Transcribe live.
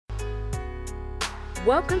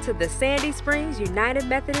Welcome to the Sandy Springs United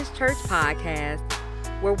Methodist Church podcast,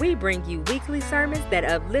 where we bring you weekly sermons that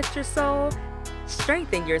uplift your soul,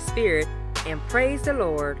 strengthen your spirit, and praise the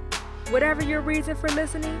Lord. Whatever your reason for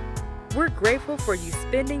listening, we're grateful for you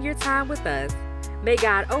spending your time with us. May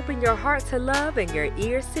God open your heart to love and your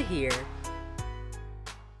ears to hear.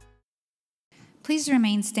 Please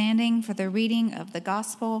remain standing for the reading of the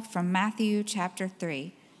Gospel from Matthew chapter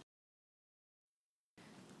 3.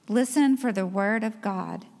 Listen for the word of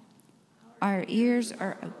God. Our ears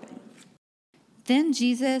are open. Then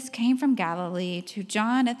Jesus came from Galilee to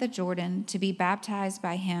John at the Jordan to be baptized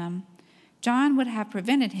by him. John would have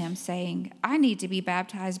prevented him, saying, "I need to be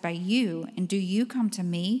baptized by you, and do you come to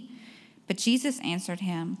me?" But Jesus answered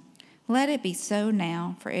him, "Let it be so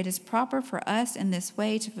now, for it is proper for us in this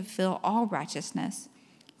way to fulfill all righteousness."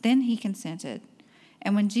 Then he consented.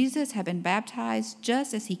 And when Jesus had been baptized,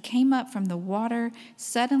 just as he came up from the water,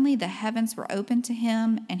 suddenly the heavens were opened to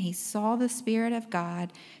him, and he saw the Spirit of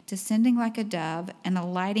God descending like a dove and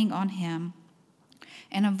alighting on him.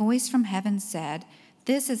 And a voice from heaven said,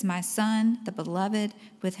 "This is my Son, the beloved,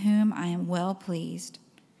 with whom I am well pleased."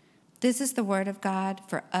 This is the word of God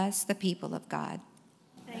for us, the people of God.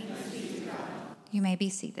 Thanks be to God. You may be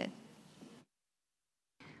seated.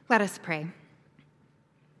 Let us pray.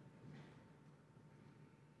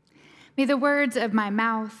 May the words of my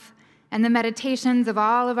mouth and the meditations of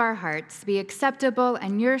all of our hearts be acceptable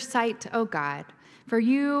in your sight, O God, for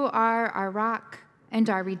you are our rock and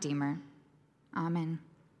our Redeemer. Amen.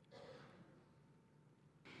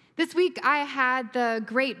 This week, I had the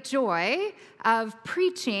great joy of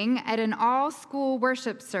preaching at an all-school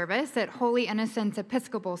worship service at Holy Innocents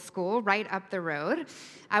Episcopal School right up the road.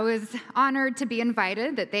 I was honored to be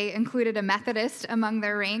invited that they included a Methodist among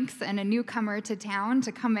their ranks and a newcomer to town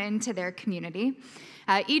to come into their community.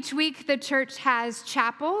 Each week, the church has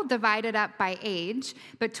chapel divided up by age,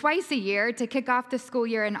 but twice a year to kick off the school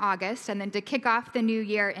year in August and then to kick off the new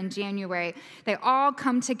year in January, they all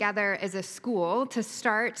come together as a school to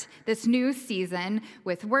start this new season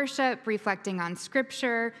with worship, reflecting on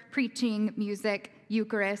scripture, preaching, music,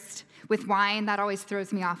 Eucharist, with wine. That always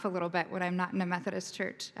throws me off a little bit when I'm not in a Methodist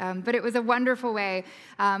church. But it was a wonderful way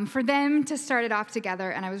for them to start it off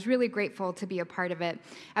together, and I was really grateful to be a part of it.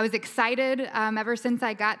 I was excited ever since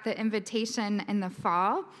I got the invitation in the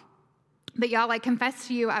fall. But y'all, I confess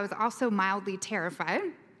to you, I was also mildly terrified.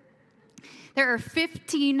 There are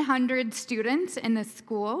 1,500 students in the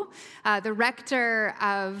school. The rector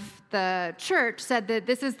of the church said that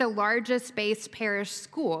this is the largest based parish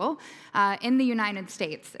school in the United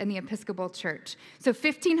States in the Episcopal Church. So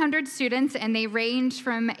 1,500 students, and they range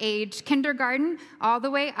from age kindergarten all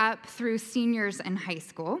the way up through seniors in high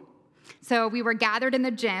school. So we were gathered in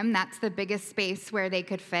the gym. That's the biggest space where they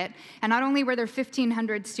could fit. And not only were there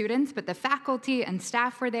 1,500 students, but the faculty and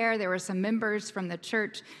staff were there. There were some members from the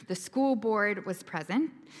church. The school board was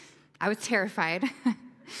present. I was terrified.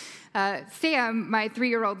 Sam, my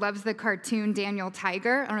 3-year-old, loves the cartoon Daniel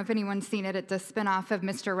Tiger. I don't know if anyone's seen it. It's a spinoff of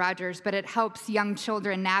Mr. Rogers, but it helps young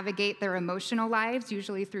children navigate their emotional lives,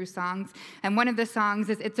 usually through songs. And one of the songs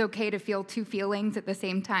is "It's Okay to Feel Two Feelings at the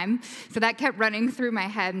Same Time." So that kept running through my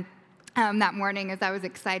head that morning as I was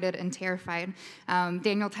excited and terrified.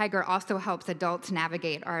 Daniel Tiger also helps adults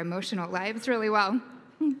navigate our emotional lives really well.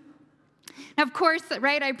 Now, of course,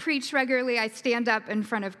 right, I preach regularly, I stand up in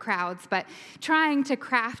front of crowds, but trying to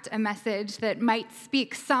craft a message that might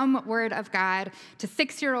speak some word of God to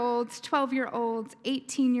 6-year-olds, 12-year-olds,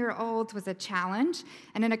 18-year-olds was a challenge,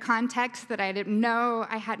 and in a context that I didn't know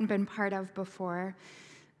I hadn't been part of before.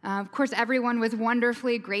 Of course, everyone was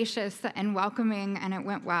wonderfully gracious and welcoming, and it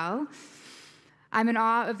went well. I'm in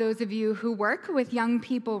awe of those of you who work with young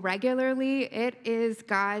people regularly. It is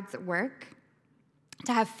God's work.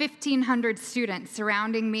 To have 1,500 students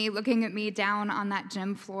surrounding me, looking at me down on that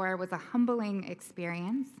gym floor was a humbling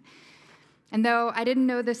experience. And though I didn't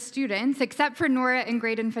know the students, except for Nora and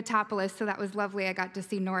Graydon Fotopoulos, so that was lovely. I got to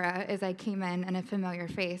see Nora as I came in and a familiar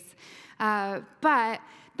face. But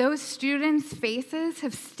those students' faces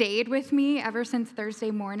have stayed with me ever since Thursday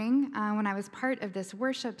morning when I was part of this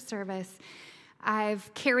worship service.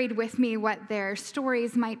 I've carried with me what their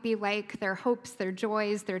stories might be like, their hopes, their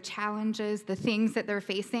joys, their challenges, the things that they're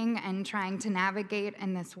facing and trying to navigate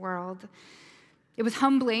in this world. It was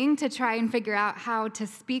humbling to try and figure out how to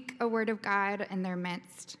speak a word of God in their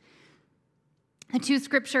midst. The two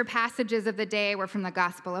scripture passages of the day were from the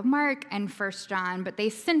Gospel of Mark and 1 John, but they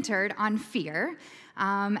centered on fear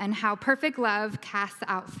and how perfect love casts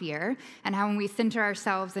out fear, and how when we center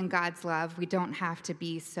ourselves in God's love, we don't have to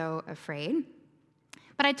be so afraid.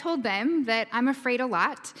 But I told them that I'm afraid a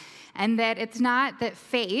lot, and that it's not that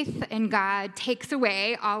faith in God takes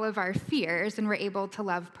away all of our fears and we're able to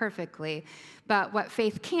love perfectly. But what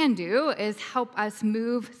faith can do is help us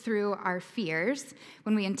move through our fears.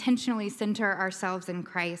 When we intentionally center ourselves in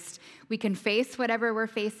Christ, we can face whatever we're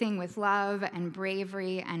facing with love and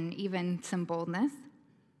bravery and even some boldness.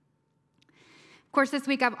 Of course, this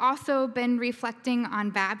week I've also been reflecting on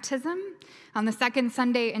baptism. On the second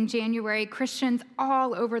Sunday in January, Christians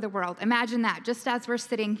all over the world, imagine that, just as we're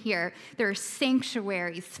sitting here, there are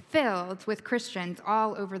sanctuaries filled with Christians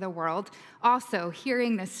all over the world, also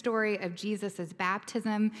hearing the story of Jesus'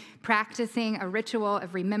 baptism, practicing a ritual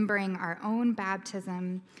of remembering our own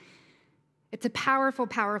baptism. It's a powerful,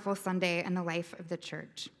 powerful Sunday in the life of the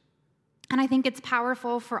church. And I think it's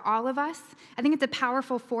powerful for all of us. I think it's a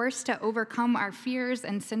powerful force to overcome our fears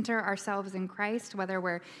and center ourselves in Christ, whether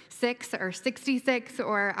we're 6 or 66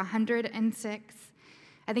 or 106.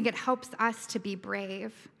 I think it helps us to be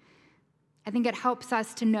brave. I think it helps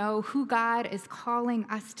us to know who God is calling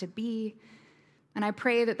us to be. And I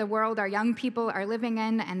pray that the world our young people are living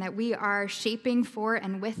in and that we are shaping for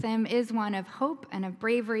and with them is one of hope and of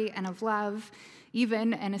bravery and of love,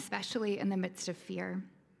 even and especially in the midst of fear.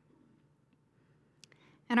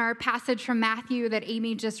 In our passage from Matthew that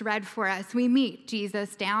Amy just read for us, we meet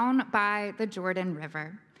Jesus down by the Jordan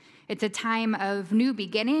River. It's a time of new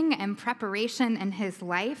beginning and preparation in his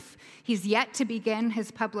life. He's yet to begin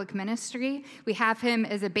his public ministry. We have him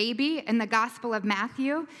as a baby in the Gospel of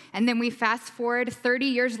Matthew, and then we fast forward 30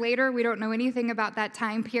 years later. We don't know anything about that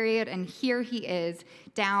time period, and here he is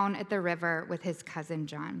down at the river with his cousin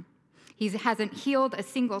John. He hasn't healed a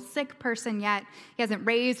single sick person yet. He hasn't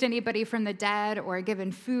raised anybody from the dead or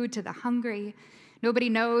given food to the hungry. Nobody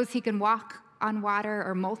knows he can walk on water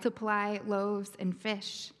or multiply loaves and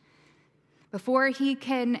fish. Before he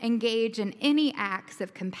can engage in any acts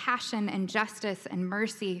of compassion and justice and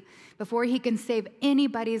mercy, before he can save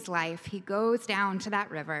anybody's life, he goes down to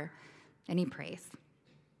that river and he prays.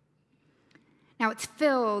 Now it's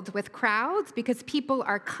filled with crowds because people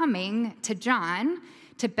are coming to John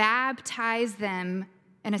to baptize them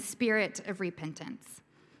in a spirit of repentance.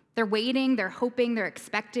 They're waiting, they're hoping, they're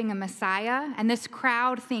expecting a Messiah, and this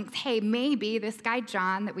crowd thinks, hey, maybe this guy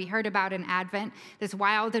John that we heard about in Advent, this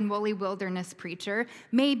wild and woolly wilderness preacher,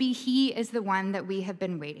 maybe he is the one that we have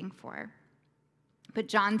been waiting for. But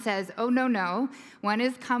John says, oh, no, one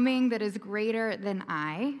is coming that is greater than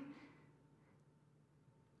I.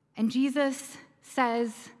 And Jesus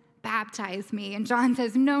says, baptize me. And John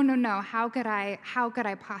says, no, how could I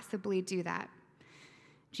possibly do that?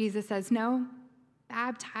 Jesus says, no,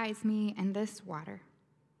 baptize me in this water.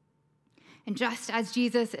 And just as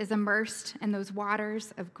Jesus is immersed in those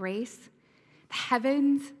waters of grace, the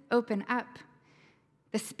heavens open up.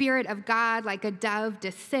 The Spirit of God, like a dove,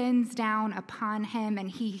 descends down upon him, and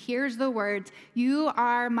he hears the words, you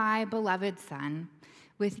are my beloved Son.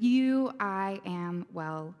 With you I am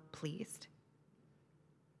well pleased.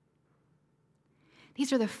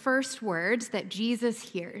 These are the first words that Jesus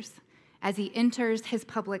hears as he enters his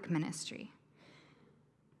public ministry.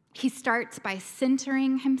 He starts by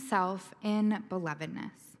centering himself in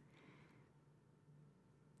belovedness.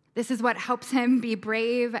 This is what helps him be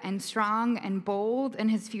brave and strong and bold in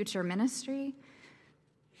his future ministry.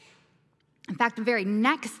 In fact, the very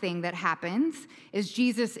next thing that happens is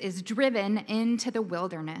Jesus is driven into the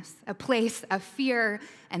wilderness, a place of fear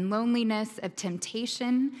and loneliness, of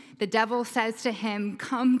temptation. The devil says to him,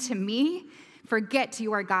 come to me, forget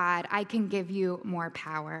your God, I can give you more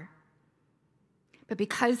power. But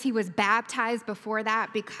because he was baptized before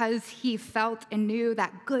that, because he felt and knew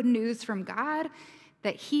that good news from God,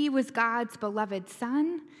 that he was God's beloved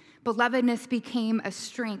Son, belovedness became a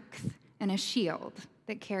strength and a shield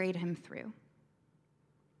that carried him through.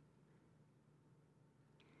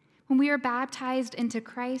 When we are baptized into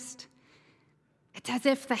Christ, it's as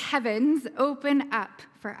if the heavens open up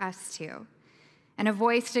for us too. And a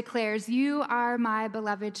voice declares, you are my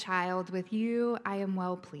beloved child, with you I am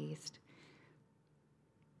well pleased.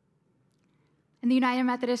 In the United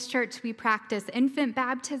Methodist Church, we practice infant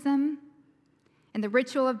baptism. In the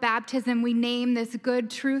ritual of baptism, we name this good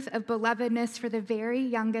truth of belovedness for the very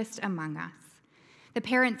youngest among us. The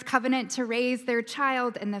parents covenant to raise their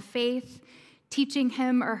child in the faith, teaching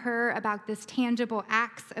him or her about this tangible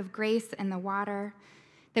acts of grace in the water.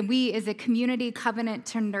 Then we as a community covenant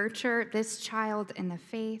to nurture this child in the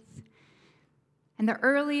faith. And the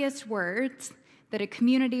earliest words that a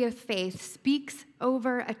community of faith speaks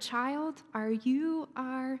over a child are, you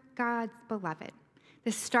are God's beloved.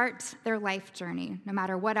 This starts their life journey, no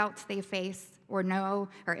matter what else they face or know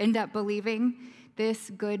or end up believing. This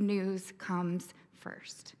good news comes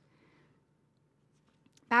first.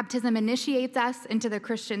 Baptism initiates us into the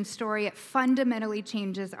Christian story. It fundamentally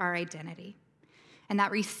changes our identity. And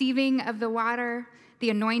that receiving of the water,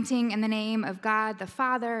 the anointing in the name of God, the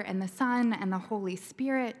Father, and the Son, and the Holy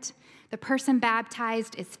Spirit, the person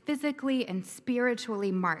baptized is physically and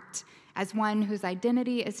spiritually marked as one whose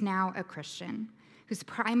identity is now a Christian, whose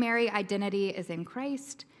primary identity is in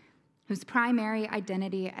Christ, whose primary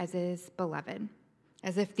identity is beloved,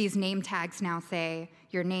 as if these name tags now say,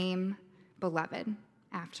 your name, beloved,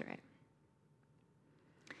 after it.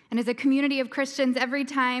 And as a community of Christians, every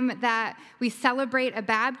time that we celebrate a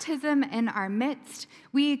baptism in our midst,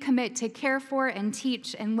 we commit to care for and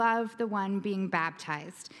teach and love the one being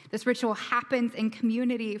baptized. This ritual happens in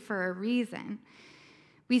community for a reason.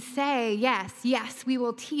 We say, yes, we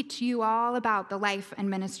will teach you all about the life and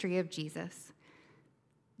ministry of Jesus.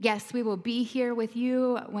 Yes, we will be here with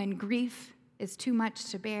you when grief is too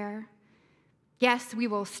much to bear. Yes, we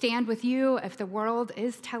will stand with you if the world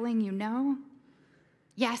is telling you no.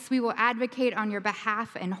 Yes, we will advocate on your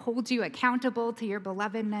behalf and hold you accountable to your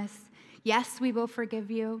belovedness. Yes, we will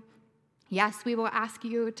forgive you. Yes, we will ask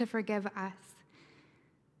you to forgive us.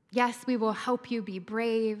 Yes, we will help you be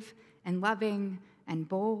brave and loving and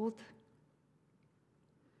bold.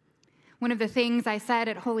 One of the things I said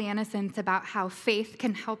at Holy Innocents about how faith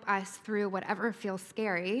can help us through whatever feels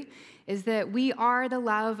scary is that we are the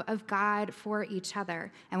love of God for each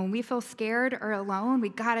other. And when we feel scared or alone, we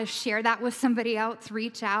gotta share that with somebody else,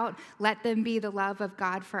 reach out, let them be the love of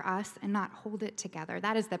God for us and not hold it together.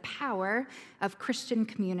 That is the power of Christian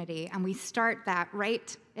community, and we start that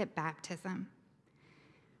right at baptism.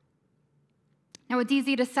 Now, it's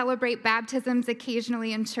easy to celebrate baptisms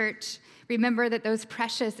occasionally in church. Remember that those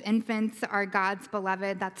precious infants are God's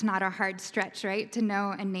beloved. That's not a hard stretch, right, to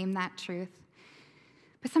know and name that truth.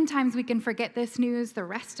 But sometimes we can forget this news the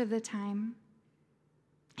rest of the time.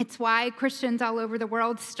 It's why Christians all over the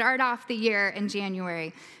world start off the year in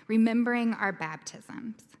January, remembering our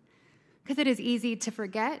baptisms. Because it is easy to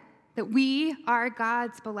forget that we are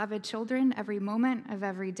God's beloved children every moment of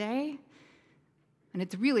every day. And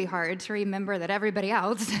it's really hard to remember that everybody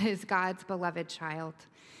else is God's beloved child,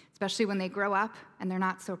 especially when they grow up and they're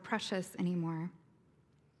not so precious anymore.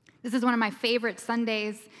 This is one of my favorite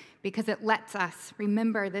Sundays because it lets us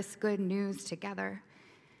remember this good news together.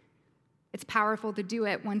 It's powerful to do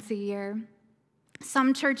it once a year.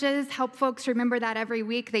 Some churches help folks remember that every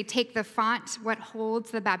week. They take the font, what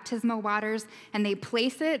holds the baptismal waters, and they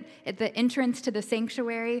place it at the entrance to the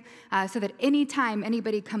sanctuary so that anytime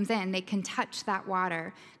anybody comes in, they can touch that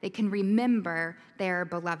water. They can remember their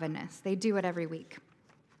belovedness. They do it every week.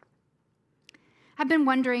 I've been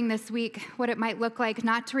wondering this week what it might look like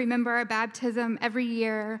not to remember our baptism every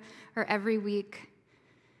year or every week,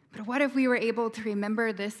 but what if we were able to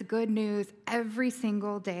remember this good news every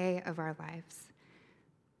single day of our lives?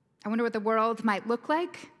 I wonder what the world might look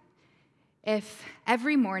like if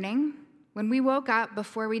every morning when we woke up,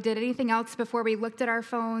 before we did anything else, before we looked at our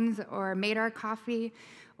phones or made our coffee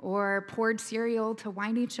or poured cereal to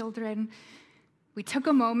whiny children, we took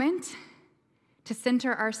a moment to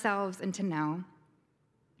center ourselves and to know,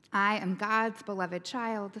 I am God's beloved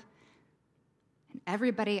child, and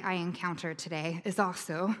everybody I encounter today is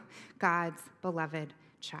also God's beloved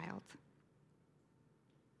child.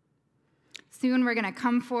 Soon we're going to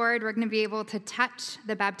come forward. We're going to be able to touch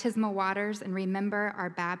the baptismal waters and remember our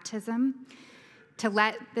baptism, to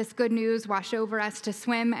let this good news wash over us, to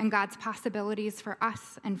swim in God's possibilities for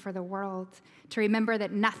us and for the world, to remember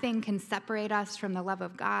that nothing can separate us from the love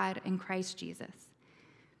of God in Christ Jesus.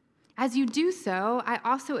 As you do so, I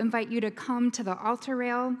also invite you to come to the altar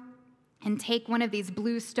rail and take one of these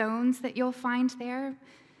blue stones that you'll find there.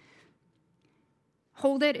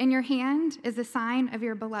 Hold it in your hand as a sign of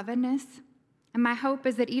your belovedness. And my hope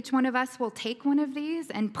is that each one of us will take one of these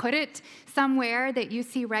and put it somewhere that you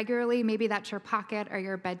see regularly. Maybe that's your pocket or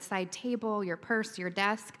your bedside table, your purse, your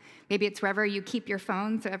desk. Maybe it's wherever you keep your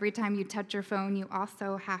phone, so every time you touch your phone, you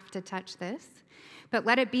also have to touch this. But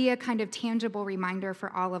let it be a kind of tangible reminder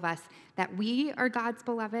for all of us that we are God's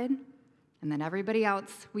beloved, and that everybody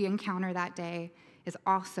else we encounter that day is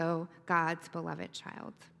also God's beloved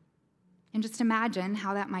child. And just imagine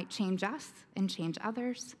how that might change us and change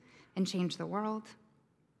others and change the world.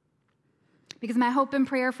 Because my hope and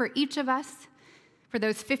prayer for each of us, for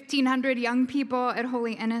those 1,500 young people at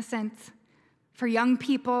Holy Innocents, for young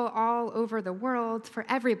people all over the world, for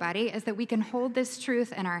everybody, is that we can hold this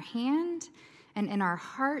truth in our hand and in our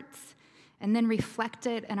hearts and then reflect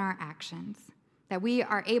it in our actions. That we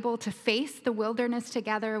are able to face the wilderness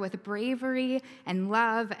together with bravery and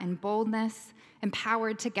love and boldness,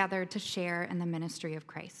 empowered together to share in the ministry of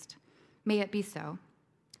Christ. May it be so.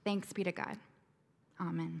 Thanks be to God.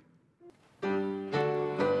 Amen.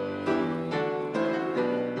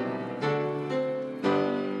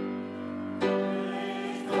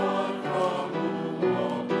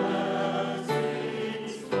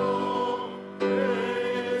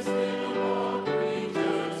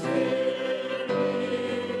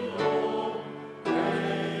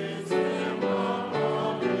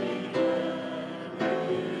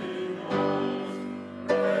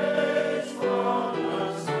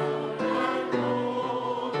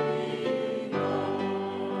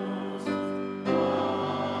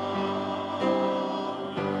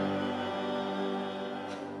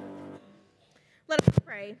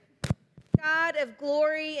 God of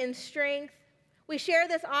glory and strength, we share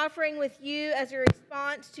this offering with you as a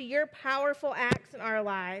response to your powerful acts in our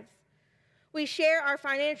lives. We share our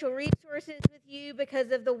financial resources with you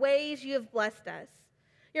because of the ways you have blessed us.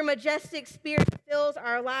 Your majestic spirit fills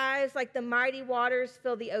our lives like the mighty waters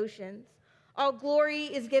fill the oceans. All glory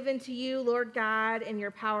is given to you, Lord God, in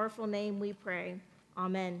your powerful name we pray.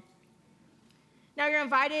 Amen. Now you're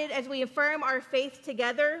invited as we affirm our faith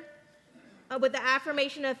together with the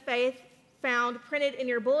affirmation of faith found printed in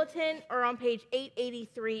your bulletin or on page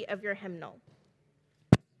 883 of your hymnal.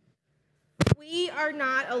 We are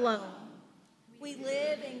not alone. We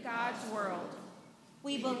live in God's world.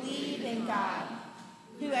 We believe in God,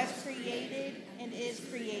 who has created and is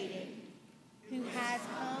created, who has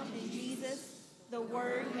come in Jesus, the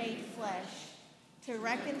Word made flesh, to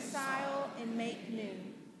reconcile and make new,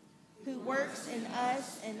 who works in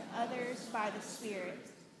us and others by the Spirit.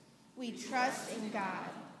 We trust in God.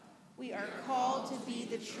 We are called to be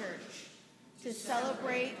the church, to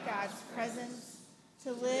celebrate God's presence,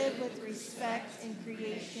 to live with respect in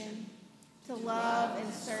creation, to love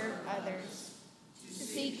and serve others, to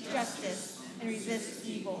seek justice and resist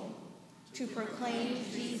evil, to proclaim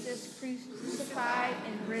Jesus crucified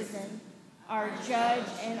and risen, our judge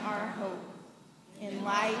and our hope, in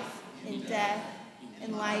life, in death,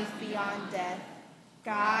 in life beyond death.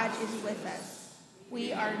 God is with us.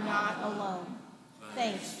 We are not alone.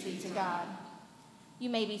 Thanks be to God. You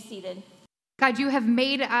may be seated. God, you have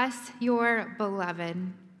made us your beloved.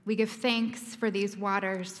 We give thanks for these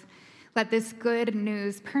waters. Let this good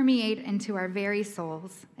news permeate into our very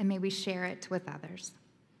souls, and may we share it with others.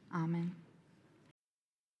 Amen.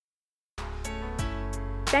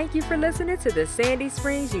 Thank you for listening to the Sandy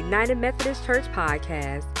Springs United Methodist Church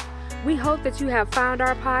podcast. We hope that you have found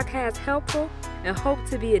our podcast helpful and hope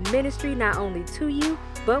to be in ministry not only to you,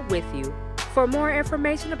 but with you. For more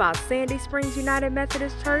information about Sandy Springs United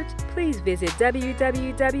Methodist Church, please visit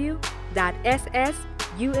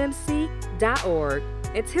www.ssumc.org.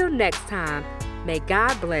 Until next time, may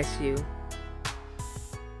God bless you.